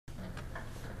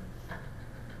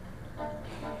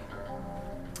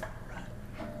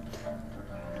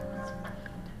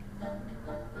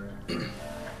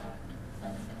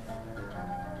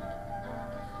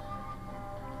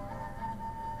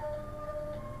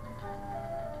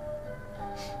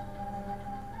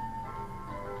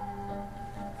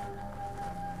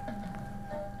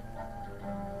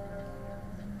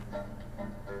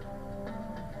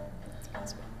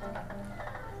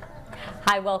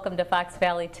Hi, welcome to Fox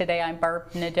Valley Today. I'm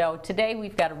Barb Nadeau. Today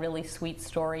we've got a really sweet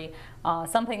story,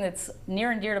 something that's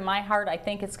near and dear to my heart. I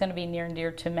think it's going to be near and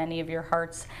dear to many of your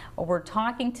hearts. We're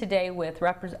talking today with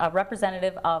a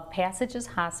representative of Passages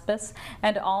Hospice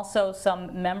and also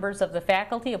some members of the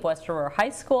faculty of West Aurora High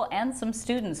School and some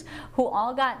students who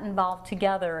all got involved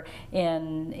together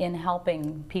in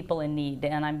helping people in need.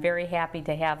 And I'm very happy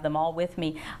to have them all with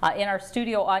me. In our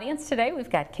studio audience today, we've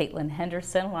got Caitlin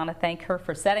Henderson. I want to thank her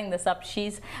for setting this up. She's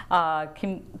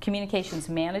communications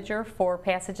manager for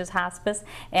Passages Hospice.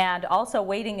 And also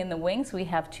waiting in the wings, we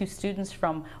have two students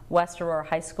from West Aurora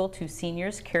High School, two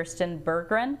seniors, Kirsten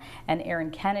Berggren and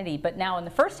Aaron Kennedy. But now in the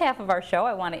first half of our show,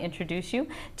 I want to introduce you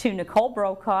to Nicole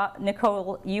Brokaw.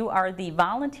 Nicole, you are the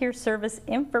Volunteer Service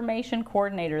Information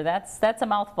Coordinator. That's a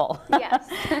mouthful. Yes.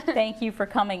 Thank you for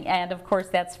coming. And of course,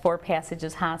 that's for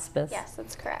Passages Hospice. Yes,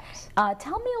 that's correct.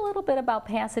 Tell me a little bit about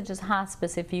Passages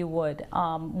Hospice, if you would.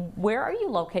 Where are you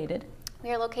located? We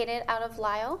are located out of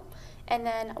Lisle, and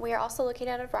then we are also located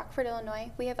out of Rockford,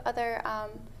 Illinois. We have other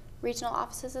regional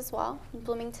offices as well, in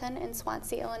Bloomington and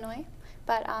Swansea, Illinois,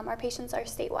 but our patients are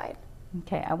statewide.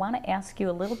 Okay, I want to ask you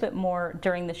a little bit more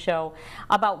during the show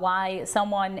about why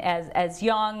someone as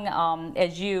young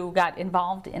as you got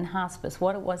involved in hospice,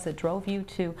 what it was that drove you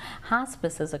to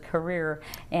hospice as a career.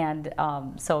 And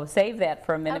so save that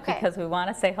for a minute, okay, because we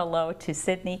want to say hello to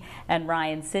Sydney and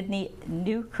Ryan. Sydney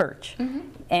Newkirch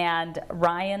and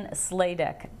Ryan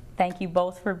Sladek. Thank you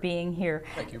both for being here.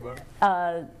 Thank you,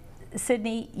 Barb.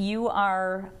 Sydney, you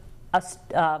are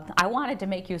I wanted to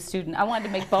make you a student. I wanted to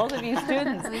make both of you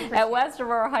students at West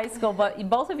Aurora High School, but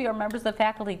both of you are members of the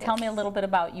faculty. Tell me a little bit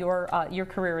about your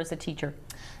career as a teacher.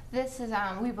 This is,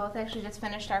 we both actually just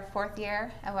finished our 4th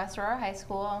year at West Aurora High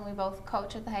School, and we both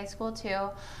coach at the high school too.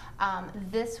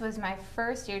 This was my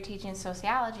first year teaching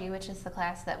sociology, which is the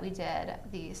class that we did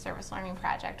the service learning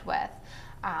project with.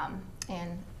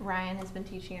 And Ryan has been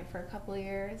teaching it for a couple of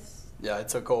years. Yeah, I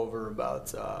took over about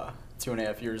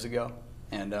 2.5 years ago.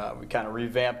 And we kind of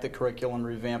revamped the curriculum,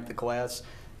 revamped the class,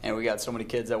 and we got so many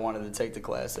kids that wanted to take the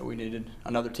class that we needed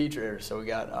another teacher here. So we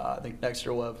got, I think next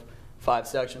year we'll have 5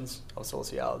 sections of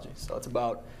sociology. So it's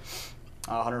about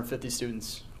 150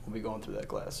 students will be going through that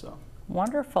class. So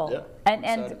wonderful. Yeah,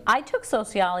 and I took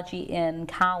sociology in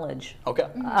college. Okay,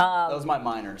 that was my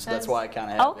minor, so that's why I kind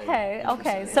of had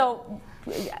okay. So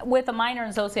with a minor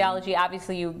in sociology,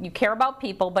 obviously you care about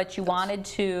people, but you wanted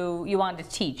to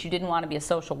teach. You didn't want to be a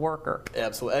social worker.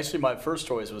 Absolutely. Actually, my first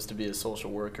choice was to be a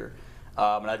social worker,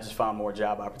 and I just found more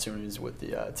job opportunities with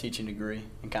the teaching degree,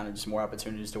 and kind of just more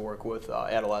opportunities to work with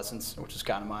adolescents, which is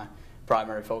kind of my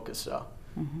primary focus. So.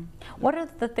 What are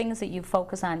the things that you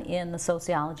focus on in the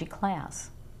sociology class?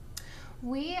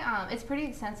 It's pretty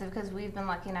extensive because we've been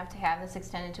lucky enough to have this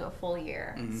extended to a full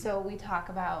year. So we talk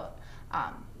about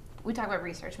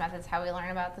research methods, how we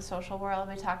learn about the social world.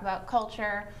 We talk about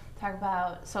culture, talk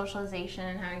about socialization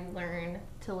and how you learn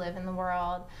to live in the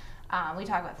world. We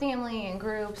talk about family and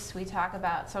groups. We talk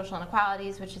about social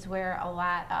inequalities, which is where a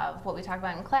lot of what we talk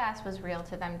about in class was real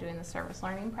to them doing the service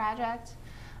learning project.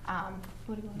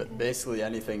 What do you want to do? Basically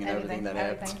anything and everything that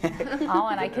happens. Oh,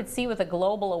 and I could see with the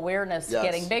global awareness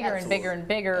getting bigger and bigger and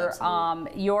bigger,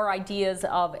 your ideas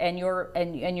of and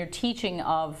your teaching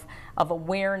of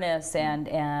awareness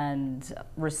and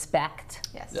respect.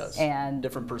 Yes. And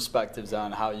different perspectives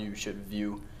on how you should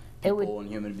view people and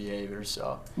human behavior.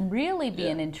 So really be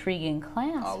an intriguing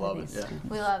class. I love it.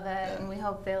 We love it, and we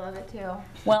hope they love it too.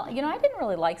 Well, you know, I didn't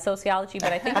really like sociology,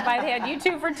 but I think if I'd had you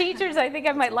two for teachers, I think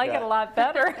I might like it a lot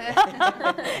better.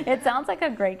 It sounds like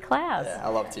a great class. Yeah, I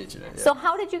love teaching it. Yeah. So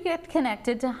how did you get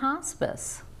connected to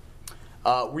hospice?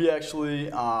 We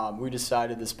actually, we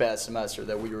decided this past semester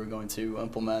that we were going to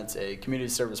implement a community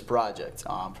service project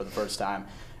for the first time.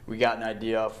 We got an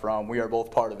idea from, we are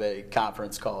both part of a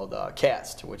conference called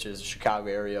CAST, which is Chicago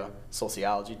Area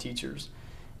Sociology Teachers.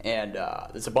 And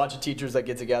there's a bunch of teachers that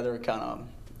get together and kind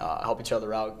of help each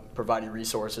other out, providing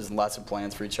resources and lesson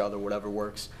plans for each other, whatever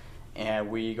works. And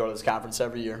we go to this conference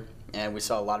every year, and we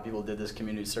saw a lot of people did this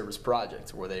community service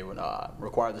project where they would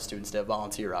require the students to have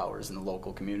volunteer hours in the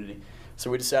local community. So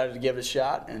we decided to give it a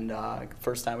shot, and the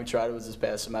first time we tried it was this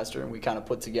past semester, and we kind of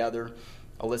put together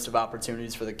a list of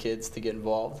opportunities for the kids to get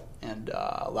involved, and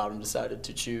a lot of them decided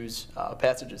to choose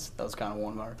Passages. That was kind of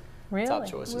one of our top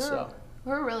choices.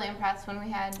 We were really impressed when we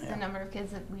had the number of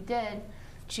kids that we did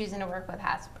choosing to work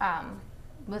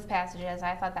with Passages.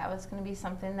 I thought that was going to be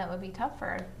something that would be tough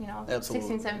for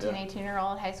 16, 17,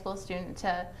 18-year-old high school student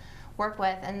to work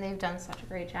with, and they've done such a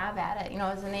great job at it. You know,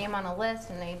 it was a name on a list,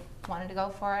 and they wanted to go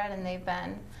for it, and they've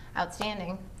been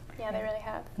outstanding. Yeah, they really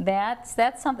have.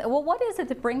 That's something. Well, what is it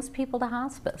that brings people to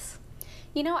hospice?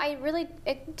 You know,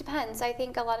 it depends. I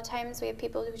think a lot of times we have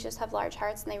people who just have large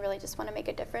hearts and they really just want to make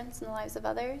a difference in the lives of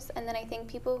others. And then I think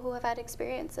people who have had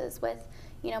experiences with,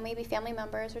 you know, maybe family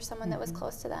members or someone that was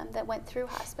close to them that went through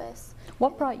hospice.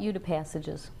 What brought you to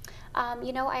Passages?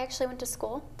 You know, I actually went to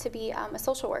school to be a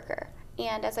social worker.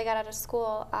 And as I got out of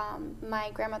school,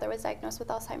 my grandmother was diagnosed with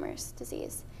Alzheimer's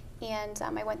disease. And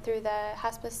I went through the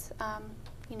hospice,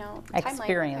 you know,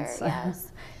 Experience. timeline with her.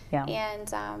 Yes. Yeah.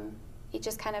 And it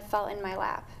just kind of fell in my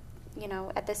lap, you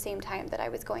know, at the same time that I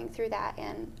was going through that,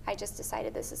 and I just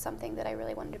decided this is something that I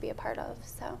really wanted to be a part of.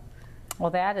 So. Well,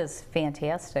 that is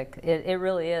fantastic. It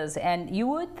really is. And you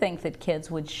would think that kids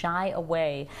would shy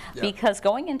away because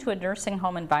going into a nursing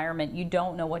home environment, you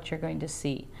don't know what you're going to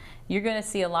see. You're going to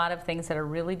see a lot of things that are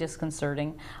really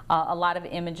disconcerting, a lot of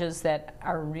images that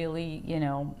are really, you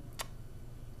know,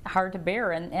 hard to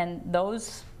bear, and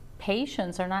those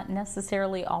patients are not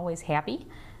necessarily always happy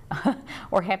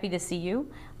or happy to see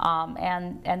you,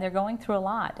 and they're going through a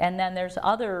lot. And then there's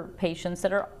other patients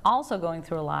that are also going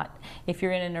through a lot. If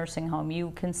you're in a nursing home,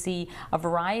 you can see a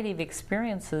variety of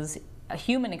experiences,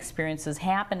 human experiences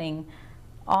happening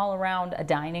all around a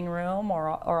dining room or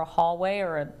a hallway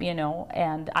or a, you know,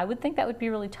 and I would think that would be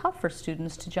really tough for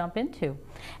students to jump into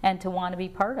and to want to be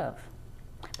part of.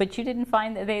 But you didn't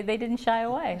find that they didn't shy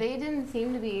away. They didn't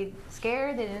seem to be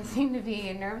scared. They didn't seem to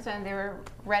be nervous, and they were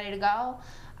ready to go.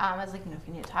 I was like, you know, if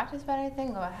you need to talk to us about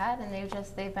anything, go ahead. And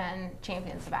they've been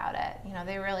champions about it. You know,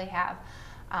 they really have.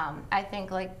 I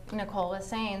think, like Nicole was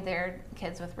saying, they're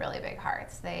kids with really big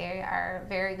hearts. They are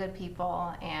very good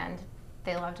people, and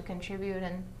they love to contribute,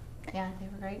 and yeah, they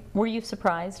were great. Were you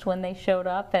surprised when they showed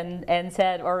up and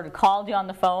said, or called you on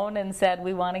the phone and said,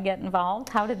 we want to get involved?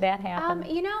 How did that happen?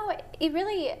 You know, it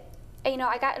really, you know,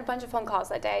 I got a bunch of phone calls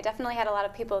that day. I definitely had a lot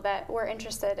of people that were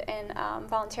interested in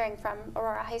volunteering from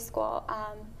Aurora High School.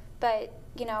 But,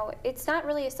 you know, it's not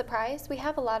really a surprise. We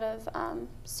have a lot of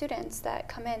students that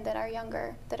come in that are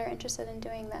younger that are interested in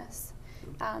doing this.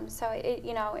 So,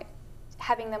 you know,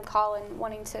 having them call and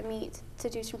wanting to meet to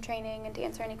do some training and to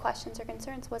answer any questions or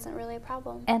concerns wasn't really a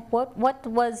problem. And what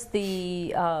was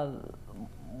the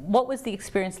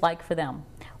experience like for them?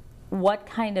 What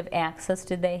kind of access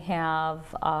did they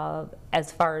have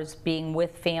as far as being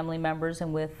with family members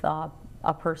and with a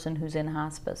person who's in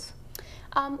hospice?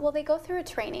 Well, they go through a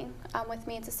training with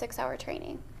me. It's a 6-hour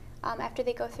training. After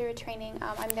they go through a training,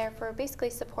 I'm there for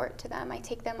basically support to them. I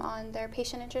take them on their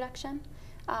patient introduction,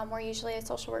 where usually a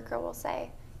social worker will say,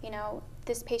 you know,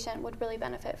 this patient would really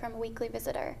benefit from a weekly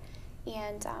visitor.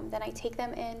 And then I take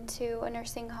them into a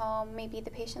nursing home, maybe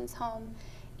the patient's home,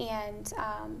 and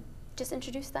just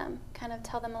introduce them, kind of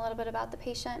tell them a little bit about the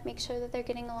patient, make sure that they're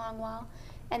getting along well.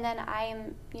 And then I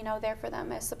am, you know, there for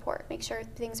them as support, make sure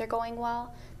things are going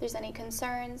well, if there's any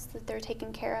concerns, that they're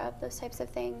taken care of, those types of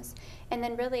things. And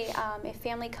then really, if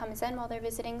family comes in while they're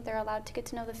visiting, they're allowed to get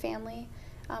to know the family.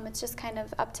 It's just kind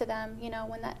of up to them, you know,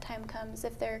 when that time comes,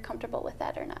 if they're comfortable with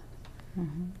that or not.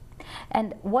 Mm-hmm.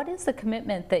 And what is the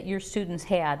commitment that your students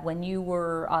had when you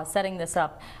were setting this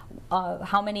up?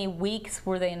 How many weeks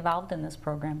were they involved in this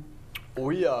program?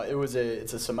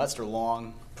 It's a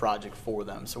semester-long project for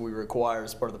them, so we require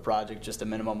as part of the project just a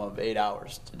minimum of 8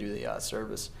 hours to do the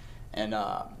service. And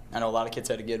I know a lot of kids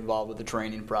had to get involved with the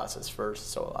training process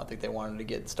first, so I think they wanted to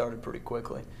get started pretty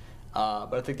quickly.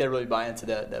 But I think they really buy into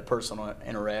that personal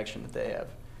interaction that they have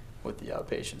with the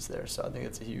patients there, so I think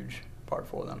it's a huge part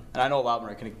for them. And I know a lot of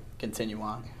them are going to continue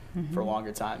on for a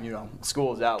longer time. You know,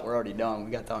 school is out, we're already done,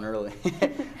 we got done early.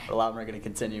 But a lot of them are going to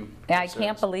continue. I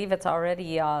can't believe it's already,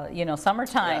 you know,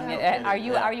 summertime. Yeah, are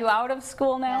you out of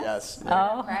school now? Yes.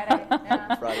 Oh. Friday.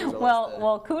 Yeah. Friday's our last Well, day.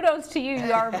 well, kudos to you.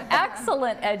 You are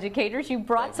excellent educators. You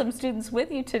brought some students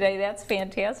with you today. That's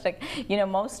fantastic. You know,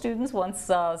 most students, once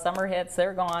summer hits,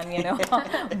 they're gone. You know,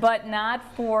 but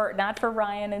not for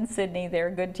Ryan and Sydney.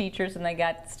 They're good teachers, and they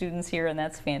got students here, and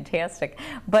that's fantastic.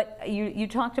 But you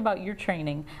talked about your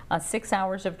training, 6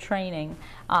 hours of training.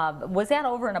 Was that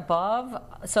over and above?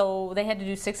 So they had to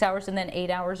do 6 hours and then 8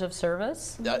 hours of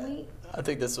service? I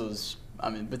think this was, I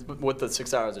mean, with the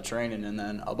 6 hours of training and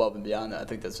then above and beyond that, I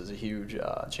think this was a huge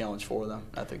challenge for them.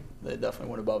 I think they definitely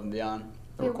went above and beyond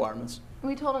the requirements.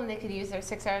 We told them they could use their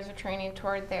 6 hours of training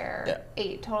toward their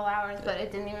 8 total hours, but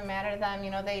it didn't even matter to them.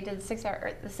 You know, they did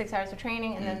the 6 hours of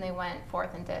training, and then they went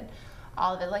forth and did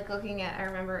all of it. Like looking at, I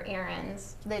remember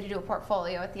Erin's, they had to do a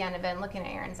portfolio at the end of it, and looking at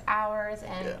Erin's hours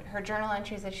and her journal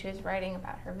entries that she was writing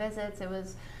about her visits. It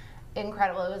was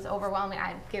incredible. It was overwhelming.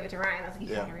 I gave it to Ryan. I was like,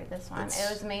 you gotta read this one. It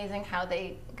was amazing how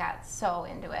they got so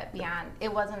into it beyond,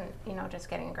 it wasn't, you know, just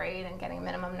getting a grade and getting a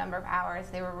minimum number of hours.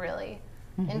 They were really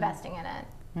investing in it.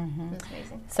 It's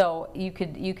amazing. So you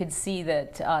could see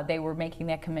that they were making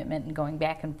that commitment and going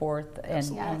back and forth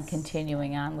and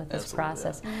continuing on with this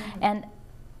process. And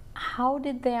how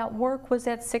did that work? Was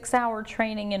that 6-hour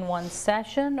training in one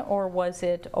session, or was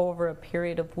it over a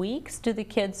period of weeks? Do the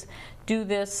kids do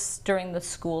this during the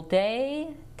school day?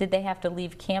 Did they have to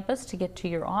leave campus to get to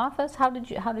your office? How did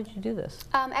you do this?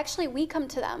 Actually, we come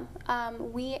to them.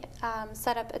 We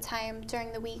set up a time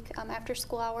during the week after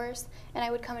school hours, and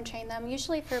I would come and train them,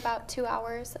 usually for about 2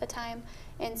 hours a time.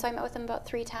 And so I met with them about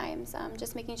 3 times,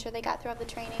 just making sure they got through all the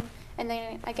training, and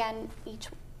then again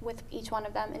with each one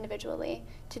of them individually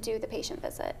to do the patient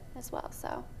visit as well.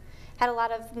 So had a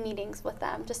lot of meetings with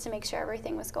them just to make sure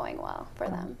everything was going well for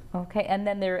them. Okay, and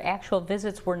then their actual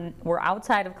visits were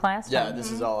outside of classroom? Yeah, this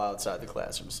is all outside the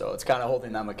classroom, so it's kind of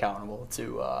holding them accountable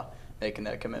to making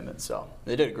that commitment. So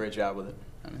they did a great job with it.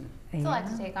 I mean, It's a lot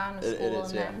to take on with school it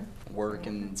is, and then work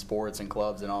and sports and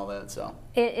clubs and all that. So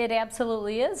it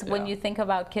absolutely is. When Yeah. you think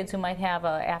about kids who might have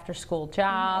a after-school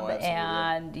job, absolutely.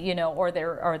 and or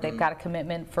they've got a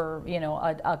commitment for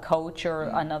a coach or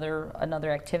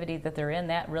another activity that they're in,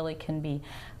 that really can be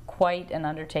quite an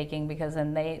undertaking, because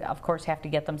then they of course have to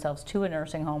get themselves to a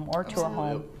nursing home or to a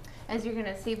home. as you're going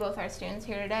to see, both our students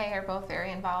here today are both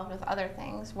very involved with other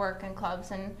things, work and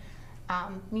clubs and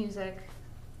music.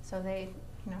 So they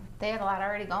had a lot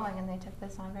already going, and they took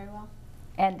this on very well.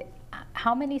 And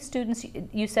how many students,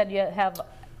 you said you have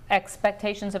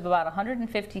expectations of about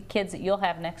 150 kids that you'll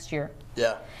have next year?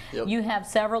 Yeah. Yep. You have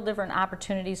several different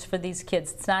opportunities for these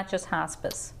kids. It's not just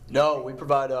hospice. No, we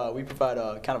provide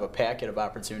a kind of a packet of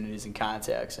opportunities and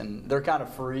contacts, and they're kind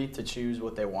of free to choose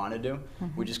what they want to do.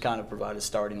 We just kind of provide a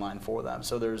starting line for them.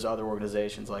 So there's other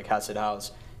organizations like Hospice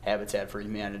House, Habitat for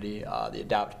Humanity, the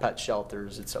Adopt Pet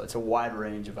Shelters. It's a wide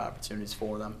range of opportunities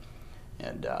for them,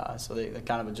 and so they're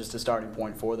kind of just a starting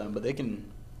point for them. But they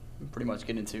can pretty much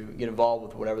get involved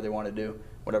with whatever they want to do,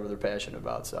 whatever they're passionate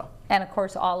about. So. And of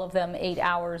course, all of them 8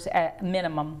 hours at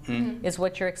minimum is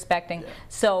what you're expecting. Yeah.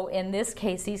 So in this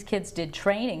case, these kids did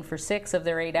training for 6 of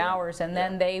their 8 hours, and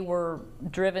then they were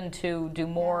driven to do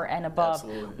more and above.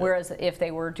 Absolutely, yeah. Whereas if they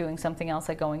were doing something else,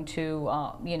 like going to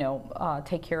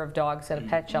take care of dogs at a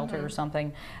pet shelter or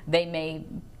something, they may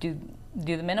do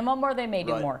the minimum, or they may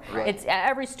do more. Right. It's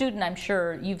every student. I'm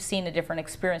sure you've seen a different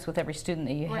experience with every student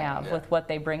that you have with what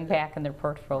they bring back in their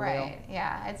portfolio. Right,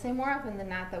 yeah. I'd say more often than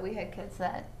not that we had kids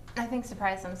that I think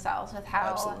surprised themselves with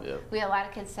how Absolutely, yeah. we had a lot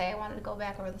of kids say, I wanted to go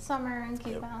back over the summer and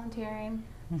keep volunteering.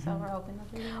 So we're hoping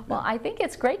that they do. Well, I think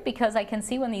it's great, because I can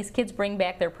see when these kids bring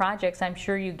back their projects, I'm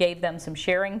sure you gave them some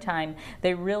sharing time.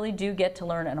 They really do get to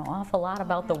learn an awful lot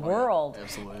about the world,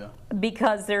 Absolutely, yeah.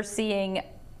 because they're seeing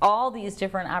all these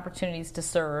different opportunities to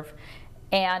serve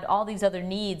and all these other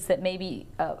needs that maybe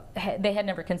they had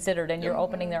never considered, and you're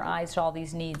opening their eyes to all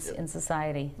these needs in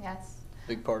society. Yes.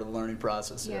 Big part of the learning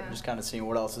process. Yeah. Just kind of seeing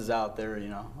what else is out there,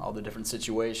 all the different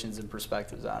situations and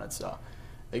perspectives on it. So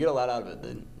they get a lot out of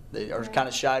it. They are kind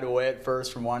of shied away at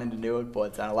first from wanting to do it,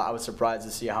 but I was surprised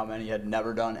to see how many had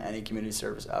never done any community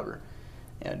service ever.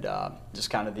 And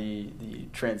just kind of the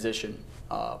transition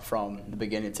from the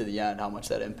beginning to the end, how much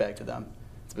that impacted them.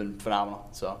 It's been phenomenal.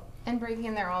 So. And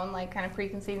breaking their own kind of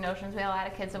preconceived notions. We had a lot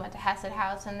of kids that went to Hospice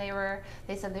House, and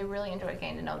they said they really enjoyed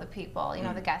getting to know the people.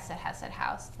 The guests at Hospice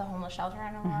House, the homeless shelter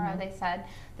in Aurora. They said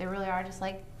they really are just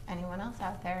like anyone else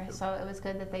out there. So it was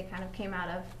good that they kind of came out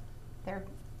of their,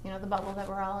 the bubble that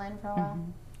we're all in for a while.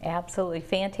 Absolutely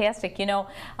fantastic.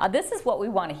 This is what we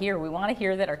want to hear. We want to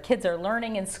hear that our kids are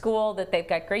learning in school, that they've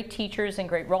got great teachers and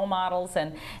great role models,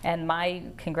 and my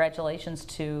congratulations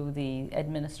to the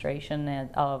administration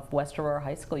of West Aurora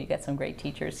High School. You got some great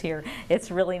teachers here.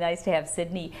 It's really nice to have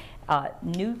Sydney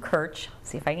Newkirch,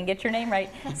 see if I can get your name right,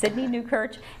 Sydney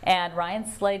Newkirch and Ryan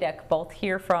Sladek, both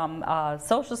here from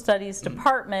Social Studies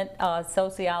Department,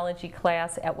 Sociology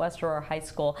class at West Aurora High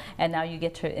School, and now you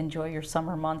get to enjoy your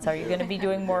summer months. Are you going to be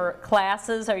doing more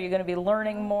classes? Are you going to be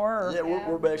learning more? Or? Yeah,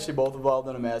 we're actually both involved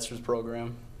in a master's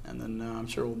program, and then I'm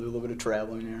sure we'll do a little bit of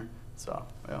traveling here. So,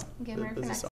 yeah. Get ready for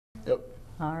next. Yep.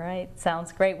 All right,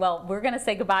 sounds great. Well, we're going to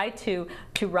say goodbye to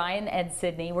Ryan and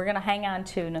Sydney. We're going to hang on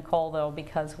to Nicole, though,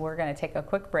 because we're going to take a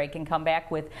quick break and come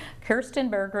back with Kirsten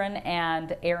Berggren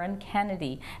and Aaron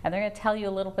Kennedy. And they're going to tell you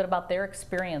a little bit about their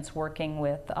experience working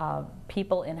with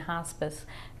people in hospice,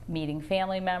 meeting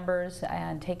family members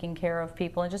and taking care of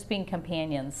people and just being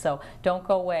companions. So don't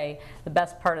go away. The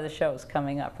best part of the show is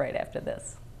coming up right after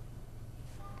this.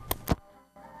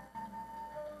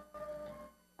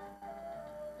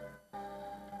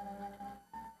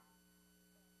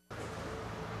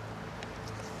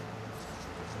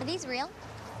 Are these real?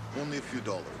 Only a few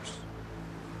dollars.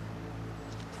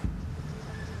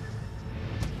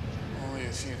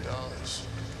 a few dollars.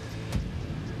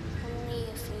 Only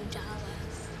a few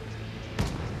dollars.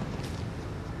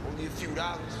 Only a few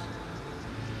dollars.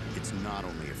 It's not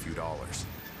only a few dollars.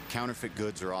 Counterfeit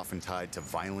goods are often tied to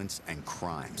violence and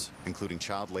crimes, including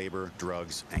child labor,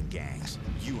 drugs, and gangs.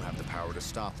 You have the power to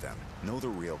stop them. Know the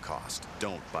real cost.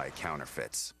 Don't buy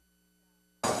counterfeits.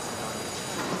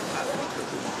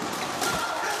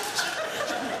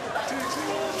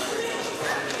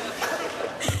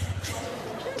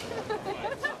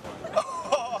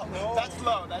 That's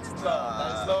low. That's low.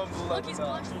 That's low. Look, he's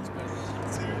blushing.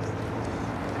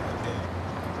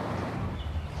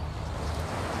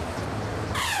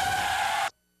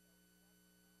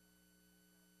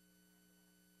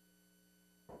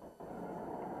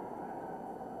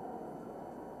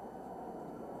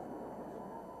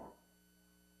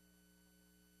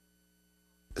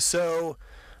 So,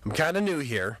 I'm kind of new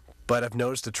here, but I've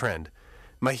noticed a trend.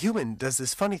 My human does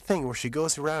this funny thing where she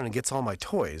goes around and gets all my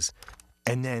toys,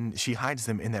 and then she hides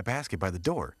them in that basket by the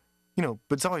door. You know,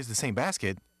 but it's always the same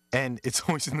basket, and it's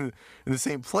always in the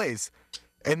same place.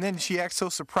 And then she acts so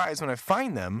surprised when I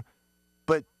find them,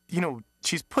 but, you know,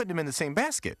 she's putting them in the same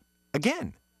basket.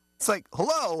 Again. It's like,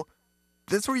 hello?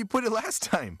 That's where you put it last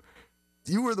time.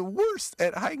 You were the worst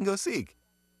at hide and go seek.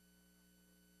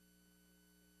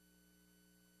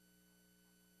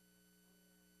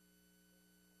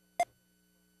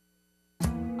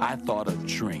 I thought a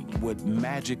drink would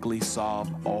magically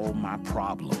solve all my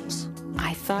problems.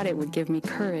 I thought it would give me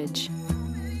courage.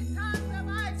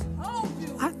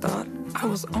 I thought I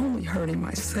was only hurting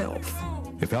myself.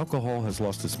 If alcohol has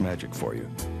lost its magic for you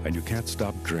and you can't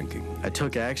stop drinking. I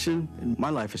took action and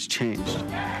my life has changed.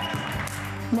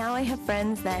 Now I have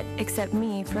friends that accept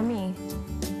me for me.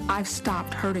 I've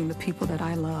stopped hurting the people that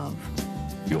I love.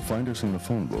 You'll find us in the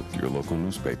phone book, your local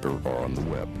newspaper, or on the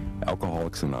web.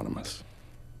 Alcoholics Anonymous.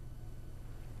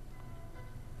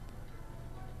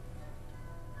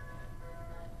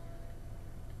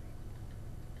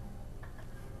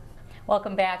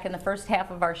 Welcome back. In the first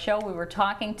half of our show, we were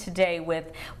talking today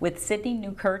with Sydney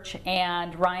Newkirch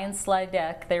and Ryan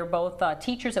Slidek. They're both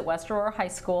teachers at West Aurora High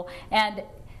School, and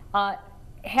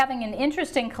having an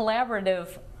interesting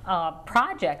collaborative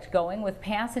project going with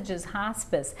Passages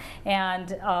Hospice.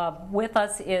 And with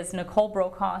us is Nicole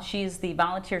Brokaw. She's the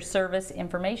Volunteer Service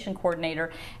Information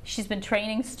Coordinator. She's been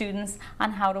training students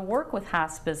on how to work with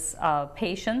hospice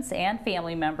patients and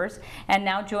family members. And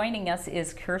now joining us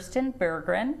is Kirsten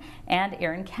Berggren and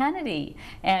Erin Kennedy.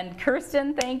 And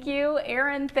Kirsten, thank you.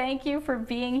 Erin, thank you for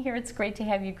being here. It's great to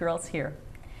have you girls here.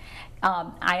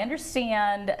 I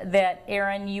understand that,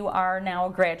 Erin, you are now a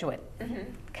graduate.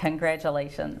 Mm-hmm.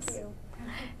 Congratulations. Thank you.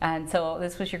 And so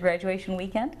this was your graduation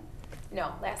weekend?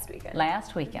 No, last weekend.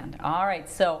 Last weekend. All right.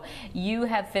 So you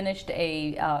have finished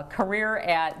a career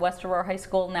at West Aurora High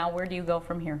School. Now where do you go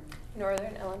from here?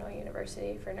 Northern Illinois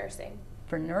University for nursing.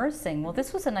 For nursing. Well,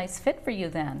 this was a nice fit for you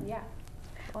then. Yeah.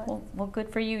 Well, good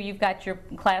for you. You've got your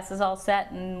classes all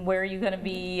set, and where are you going to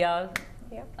be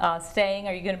staying?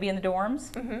 Are you going to be in the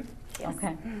dorms? Mm-hmm. Yes.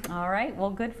 Okay. All right. Well,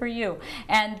 good for you.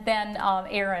 And then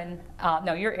Erin,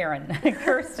 no, you're Erin.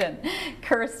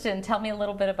 Kirsten, tell me a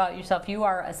little bit about yourself. You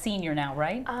are a senior now,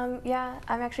 right? Yeah,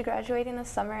 I'm actually graduating this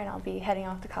summer, and I'll be heading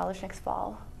off to college next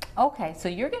fall. Okay. So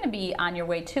you're going to be on your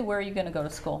way too. Where are you going to go to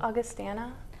school?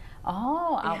 Augustana.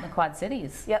 Oh, out in the Quad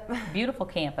Cities. Yep. Beautiful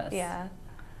campus. Yeah.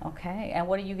 Okay, and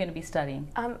what are you going to be studying?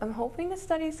 I'm hoping to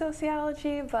study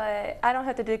sociology, but I don't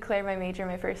have to declare my major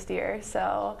my first year,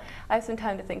 so I have some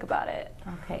time to think about it.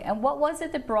 Okay, and what was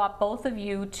it that brought both of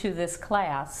you to this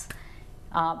class?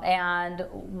 And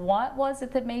what was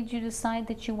it that made you decide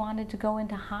that you wanted to go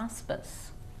into hospice?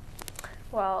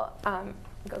 Well,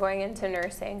 going into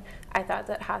nursing, I thought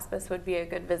that hospice would be a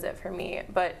good visit for me,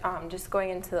 but just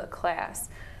going into the class,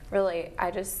 really,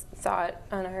 I just saw it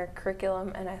on our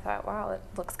curriculum and I thought, wow, it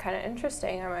looks kind of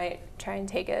interesting. I might try and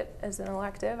take it as an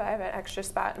elective. I have an extra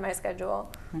spot in my schedule.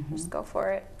 Mm-hmm. Just go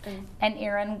for it. And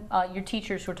Erin, your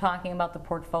teachers were talking about the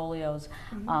portfolios.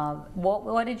 Mm-hmm.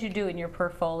 What did you do in your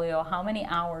portfolio? How many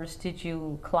hours did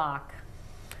you clock?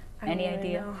 Any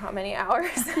idea? I don't know how many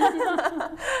hours.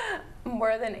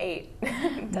 More than 8.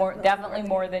 definitely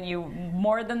more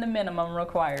than the minimum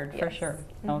required, for sure.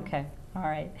 Mm-hmm. Okay. All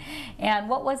right. And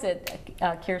what was it,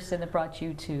 Kirsten, that brought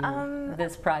you to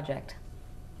this project?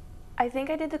 I think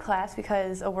I did the class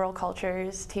because a world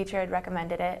cultures teacher had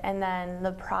recommended it, and then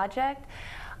the project,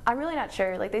 I'm really not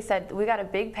sure. Like they said, we got a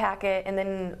big packet, and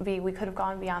then we could have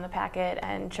gone beyond the packet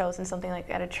and chosen something like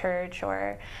at a church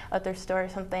or a thrift store or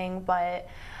something, but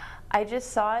I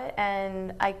just saw it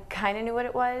and I kind of knew what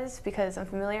it was because I'm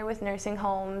familiar with nursing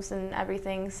homes and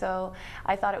everything, so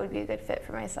I thought it would be a good fit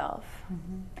for myself.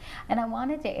 And I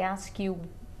wanted to ask you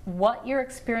what your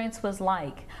experience was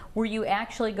like. Were you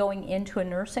actually going into a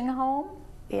nursing home?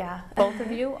 Yeah. Both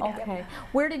of you? Yeah. Okay.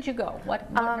 Where did you go?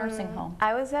 What nursing home?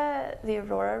 I was at the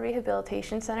Aurora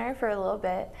Rehabilitation Center for a little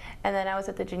bit, and then I was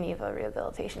at the Geneva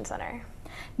Rehabilitation Center.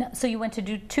 No, so you went to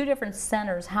do 2 different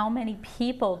centers. How many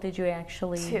people did you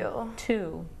actually? 2.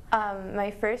 2.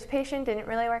 My first patient didn't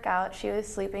really work out. She was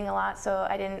sleeping a lot, so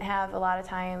I didn't have a lot of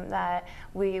time that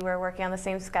we were working on the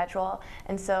same schedule.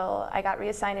 And so I got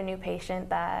reassigned a new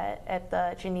patient at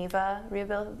the Geneva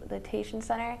Rehabilitation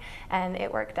Center, and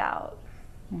it worked out.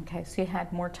 Okay, so you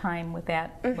had more time with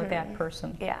that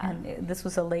person. Yeah. And this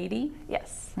was a lady?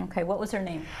 Yes. Okay, what was her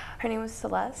name? Her name was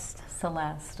Celeste.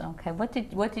 Celeste. Okay. What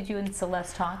did you and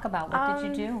Celeste talk about? What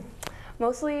did you do?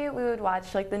 Mostly we would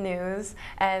watch like the news,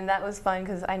 and that was fun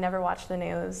because I never watched the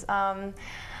news.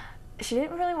 She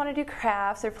didn't really want to do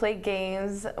crafts or play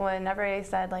games. Whenever I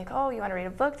said like, oh, you want to read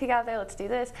a book together, let's do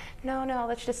this. No,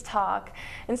 let's just talk.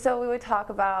 And so we would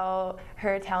talk about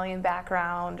her Italian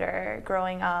background or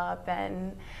growing up,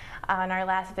 and on our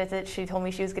last visit she told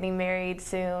me she was getting married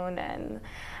soon, and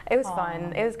it was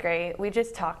fun. It was great. We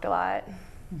just talked a lot.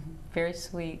 Very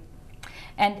sweet.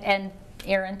 And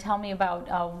Erin, tell me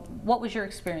about what was your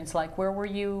experience like? Where were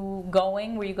you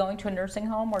going? Were you going to a nursing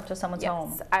home or to someone's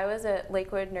home? Yes, I was at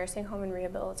Lakewood Nursing Home and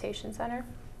Rehabilitation Center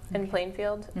in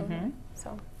Plainfield.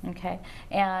 So. Okay.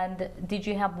 And did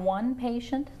you have one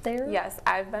patient there? Yes,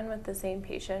 I've been with the same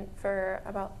patient for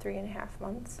about 3.5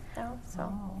 months now. So.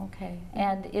 Oh, okay.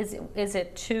 And is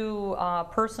it too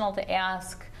personal to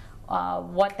ask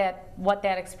what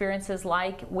that experience is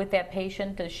like with that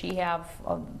patient? Does she have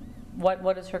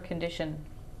what is her condition?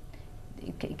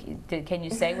 Can you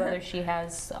say whether she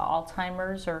has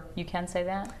Alzheimer's, or you can say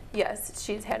that? Yes,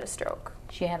 she's had a stroke.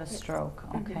 She had a stroke.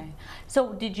 Okay.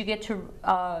 So did you get to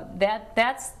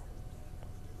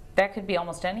that could be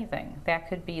almost anything. That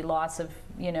could be loss of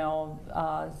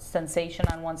sensation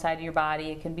on one side of your body.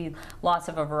 It can be loss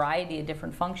of a variety of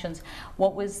different functions.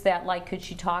 What was that like? Could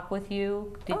she talk with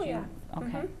you? Did you? Yeah.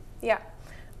 Okay. Yeah.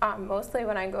 Mostly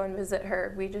when I go and visit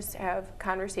her, we just have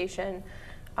conversation,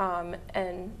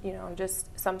 and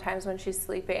just sometimes when she's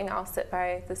sleeping, I'll sit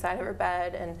by the side of her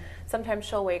bed, and sometimes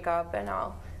she'll wake up and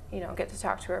I'll get to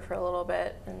talk to her for a little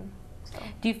bit. And so.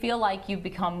 Do you feel like you've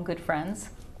become good friends?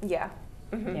 Yeah.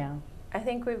 Yeah. I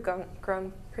think we've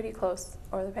grown pretty close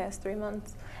over the past 3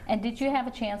 months. And did you have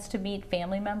a chance to meet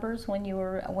family members when you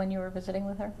were visiting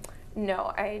with her?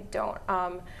 No, I don't.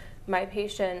 My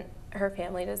patient, her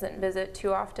family doesn't visit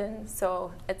too often,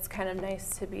 so it's kind of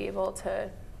nice to be able to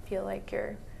feel like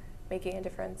you're making a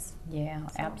difference. Yeah,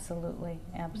 so. Absolutely.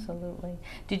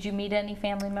 Did you meet any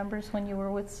family members when you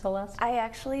were with Celeste? I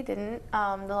actually didn't.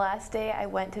 The last day I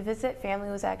went to visit, family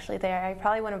was actually there. I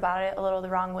probably went about it a little the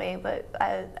wrong way, but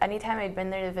anytime I'd been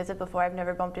there to visit before, I've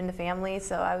never bumped into family,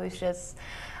 so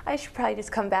I should probably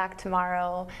just come back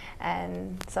tomorrow,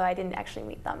 and so I didn't actually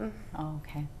meet them. Oh,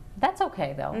 okay. That's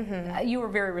okay, though. You were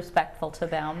very respectful to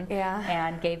them,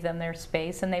 and gave them their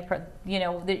space. And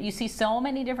you see so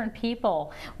many different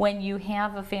people when you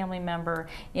have a family member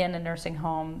in a nursing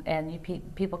home, and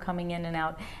people coming in and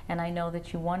out. And I know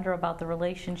that you wonder about the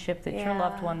relationship that your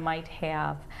loved one might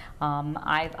have.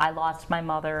 I lost my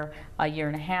mother a 1.5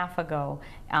 years ago,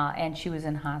 and she was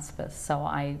in hospice. So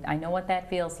I know what that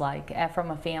feels like from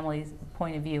a family's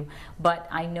point of view. But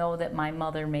I know that my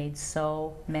mother made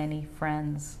so many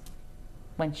friends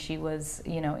when she was,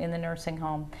 in the nursing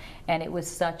home, and it was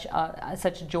such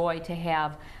joy to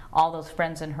have all those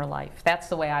friends in her life. That's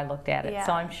the way I looked at it.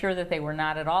 So I'm sure that they were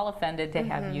not at all offended to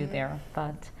have you there,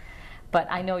 but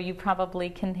I know you probably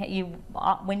can.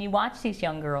 When you watch these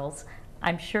young girls,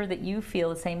 I'm sure that you feel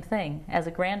the same thing as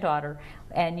a granddaughter,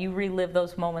 and you relive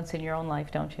those moments in your own life,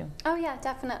 don't you? Oh yeah,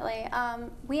 definitely.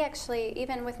 We actually,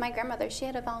 even with my grandmother, she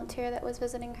had a volunteer that was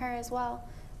visiting her as well.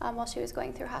 While she was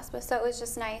going through hospice. So it was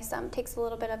just nice. Takes a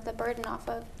little bit of the burden off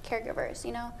of caregivers,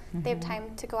 They have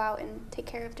time to go out and take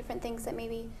care of different things that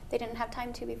maybe they didn't have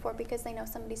time to before because they know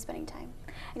somebody's spending time,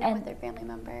 with their family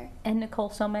member. And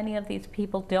Nicole, so many of these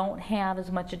people don't have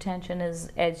as much attention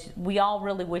as we all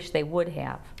really wish they would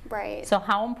have. Right. So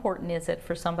how important is it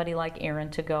for somebody like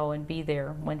Erin to go and be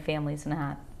there when family's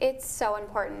not? It's so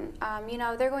important.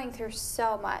 They're going through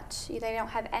so much. They don't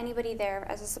have anybody there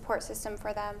as a support system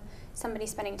for them, somebody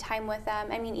spending time with them.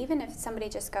 I mean, even if somebody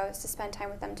just goes to spend time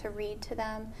with them, to read to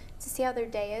them, to see how their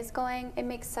day is going, it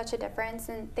makes such a difference,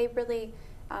 and they really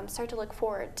start to look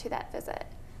forward to that visit.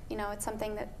 you know, it's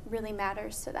something that really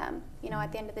matters to them. You know,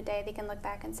 at the end of the day, they can look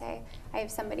back and say, I have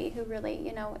somebody who really,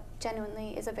 you know,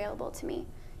 genuinely is available to me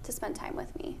to spend time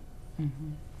with me.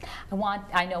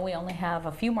 I know we only have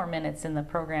a few more minutes in the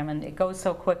program and it goes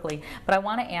so quickly, but I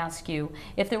want to ask you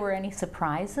if there were any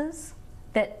surprises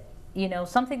that, you know,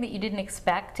 something that you didn't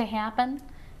expect to happen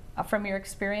from your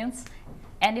experience,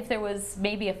 and if there was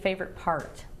maybe a favorite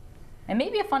part, and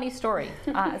maybe a funny story,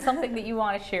 something that you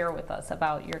want to share with us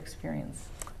about your experience.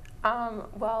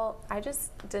 Well, I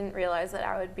just didn't realize that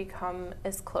I would become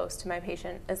as close to my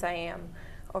patient as I am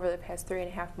over the past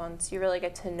 3.5 months. You really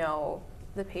get to know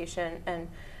the patient, and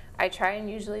I try and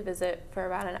usually visit for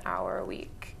about an hour a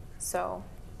week. So,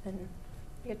 and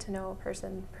you get to know a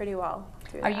person pretty well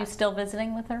through that. Are you still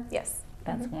visiting with her? Yes.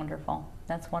 That's wonderful.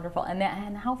 That's wonderful.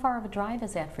 And how far of a drive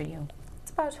is that for you?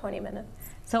 It's about 20 minutes.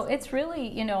 So it's really,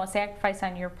 you know, a sacrifice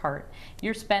on your part.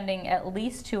 You're spending at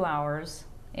least 2 hours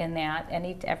in that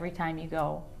every time you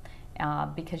go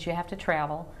because you have to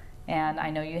travel. And I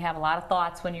know you have a lot of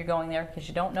thoughts when you're going there because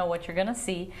you don't know what you're going to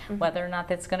see, whether or not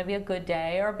that's going to be a good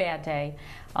day or a bad day.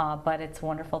 But it's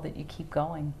wonderful that you keep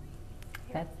going.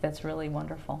 That's really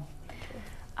wonderful.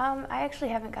 I actually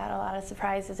haven't got a lot of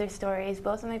surprises or stories.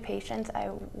 Both of my patients, I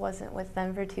wasn't with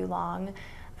them for too long.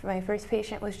 My first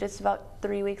patient was just about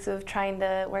 3 weeks of trying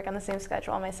to work on the same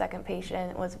schedule. My second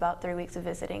patient was about 3 weeks of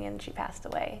visiting, and she passed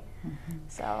away.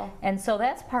 And so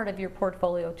that's part of your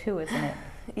portfolio too, isn't it?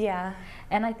 Yeah.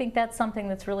 And I think that's something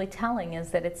that's really telling, is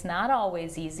that it's not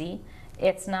always easy.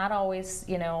 It's not always,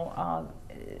 you know,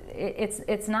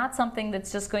 it's not something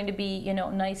that's just going to be, you know,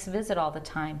 a nice visit all the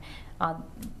time.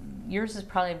 Yours is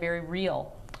probably very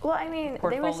real. Well, I mean,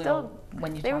 they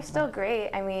were still great.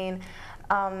 I mean,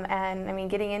 and I mean,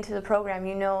 getting into the program,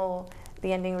 you know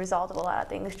the ending result of a lot of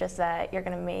things, just that you're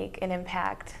going to make an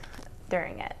impact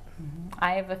during it.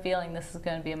 I have a feeling this is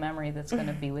going to be a memory that's going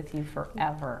to be with you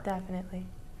forever. Definitely.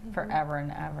 Forever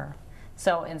and ever.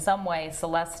 So in some way,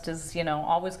 Celeste is, you know,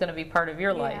 always going to be part of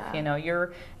your life. You know,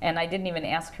 and I didn't even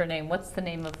ask her name. What's the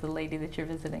name of the lady that you're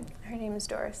visiting? Her name is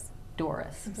Doris.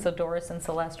 Doris. So Doris and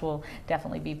Celeste will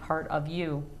definitely be part of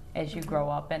you as you grow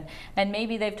up, and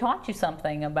maybe they've taught you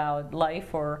something about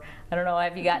life, or I don't know,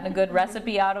 have you gotten a good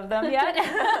recipe out of them yet?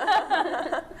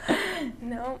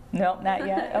 No. No, not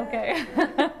yet. Okay.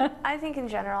 I think in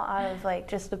general, out of like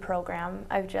just the program,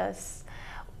 I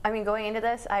mean, going into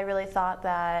this, I really thought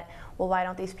that, well, why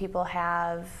don't these people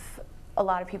have a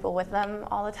lot of people with them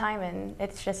all the time? And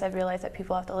it's just, I've realized that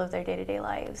people have to live their day-to-day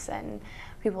lives, and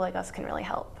people like us can really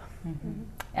help.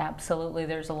 Absolutely.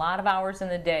 There's a lot of hours in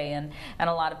the day, and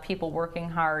a lot of people working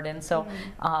hard, and so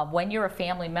when you're a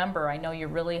family member, I know you're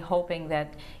really hoping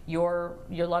that your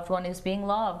loved one is being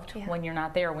loved when you're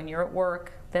not there. When you're at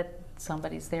work, that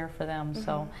somebody's there for them.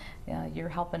 So you're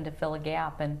helping to fill a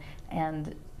gap,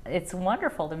 and it's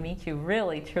wonderful to meet you,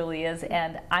 really, truly is,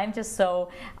 and I'm just so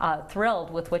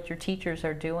thrilled with what your teachers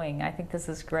are doing. I think this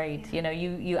is great. You know,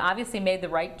 you obviously made the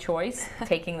right choice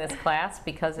taking this class,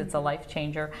 because it's a life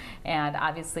changer, and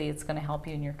obviously it's going to help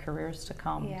you in your careers to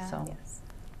come. So.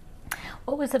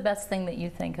 What was the best thing that you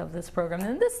think of this program?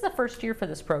 And this is the first year for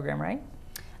this program, right?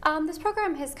 This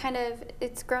program has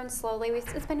it's grown slowly.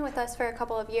 It's been with us for a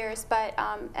couple of years, but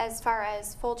as far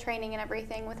as full training and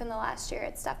everything within the last year,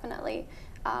 it's definitely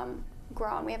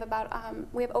grown. We have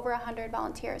over 100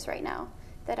 volunteers right now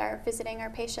that are visiting our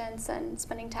patients and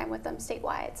spending time with them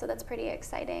statewide, so that's pretty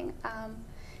exciting.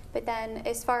 But then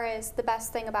as far as the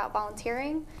best thing about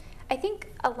volunteering, I think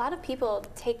a lot of people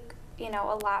take, you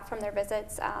know, a lot from their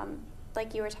visits.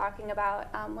 Like you were talking about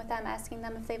with them, asking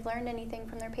them if they've learned anything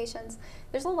from their patients.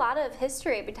 There's a lot of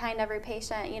history behind every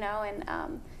patient, you know,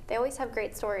 and they always have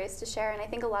great stories to share, and I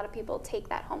think a lot of people take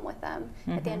that home with them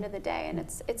at the end of the day, and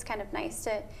it's kind of nice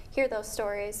to hear those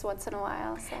stories once in a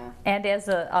while. So. And as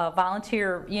a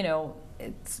volunteer, you know,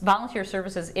 volunteer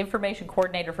services information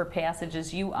coordinator for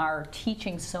Passages, you are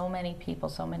teaching so many people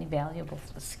so many valuable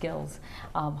skills,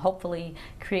 hopefully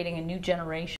creating a new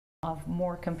generation of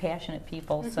more compassionate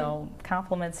people. So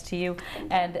compliments to you.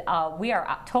 And we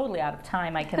are totally out of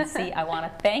time, I can see. I want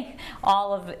to thank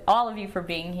all of you for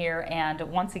being here, and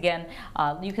once again,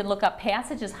 you can look up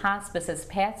Passages Hospice as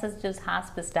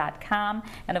passageshospice.com,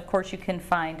 and of course you can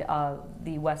find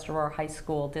the West Aurora High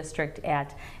School District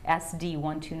at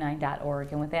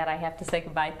sd129.org. And with that, I have to say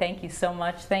goodbye. Thank you so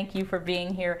much. Thank you for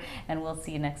being here, and we'll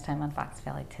see you next time on Fox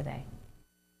Valley Today.